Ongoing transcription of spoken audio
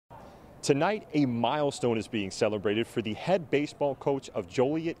Tonight, a milestone is being celebrated for the head baseball coach of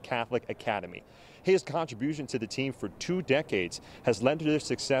Joliet Catholic Academy. His contribution to the team for 2 decades has led to their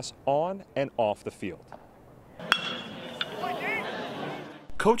success on and off the field.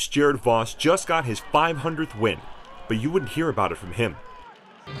 Coach Voss just got his 500th win, but you wouldn't hear about it from him.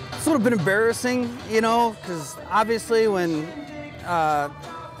 It's sort of been embarrassing, because obviously when,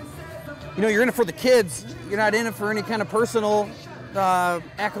 you're in it for the kids, you're not in it for any kind of personal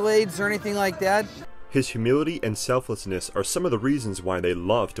accolades or anything like that. His humility and selflessness are some of the reasons why they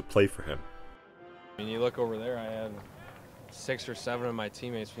love to play for him. I mean, you look over there, I had 6 or 7 of my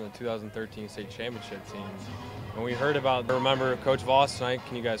teammates from the 2013 state championship team. When we heard about, I remember Coach Voss tonight,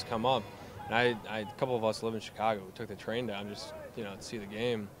 can you guys come up? And a couple of us live in Chicago. We took the train down just, to see the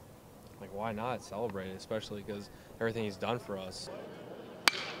game. Like, why not celebrate it, especially because everything he's done for us.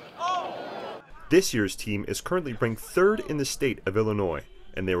 This year's team is currently ranked 3rd in the state of Illinois,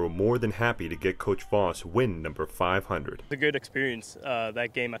 and they were more than happy to get Coach Voss win number 500. It's a good experience.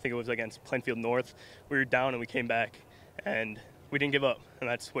 That game, I think it was against Plainfield North. We were down and we came back, and we didn't give up, and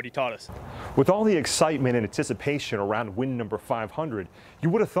that's what he taught us. With all the excitement and anticipation around win number 500, you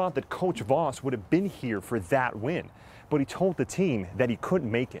would have thought that Coach Voss would have been here for that win, but he told the team that he couldn't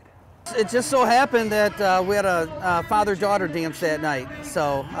make it. It just so happened that we had a father-daughter dance that night,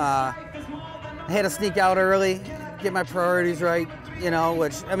 so I had to sneak out early, get my priorities right,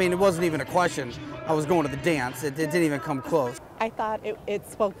 which, it wasn't even a question. I was going to the dance. It didn't even come close. I thought it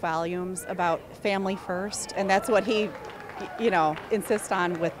spoke volumes about family first, and that's what he, insists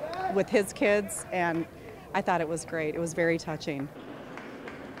on with his kids, and I thought it was great. It was very touching.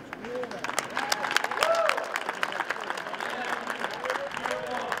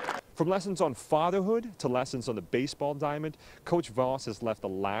 From lessons on fatherhood to lessons on the baseball diamond, Coach Voss has left a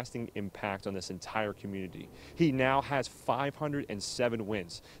lasting impact on this entire community. He now has 507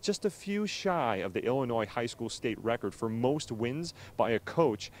 wins, just a few shy of the Illinois high school state record for most wins by a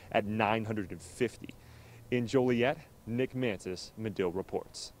coach at 950. In Joliet, Mantas, Medill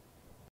reports.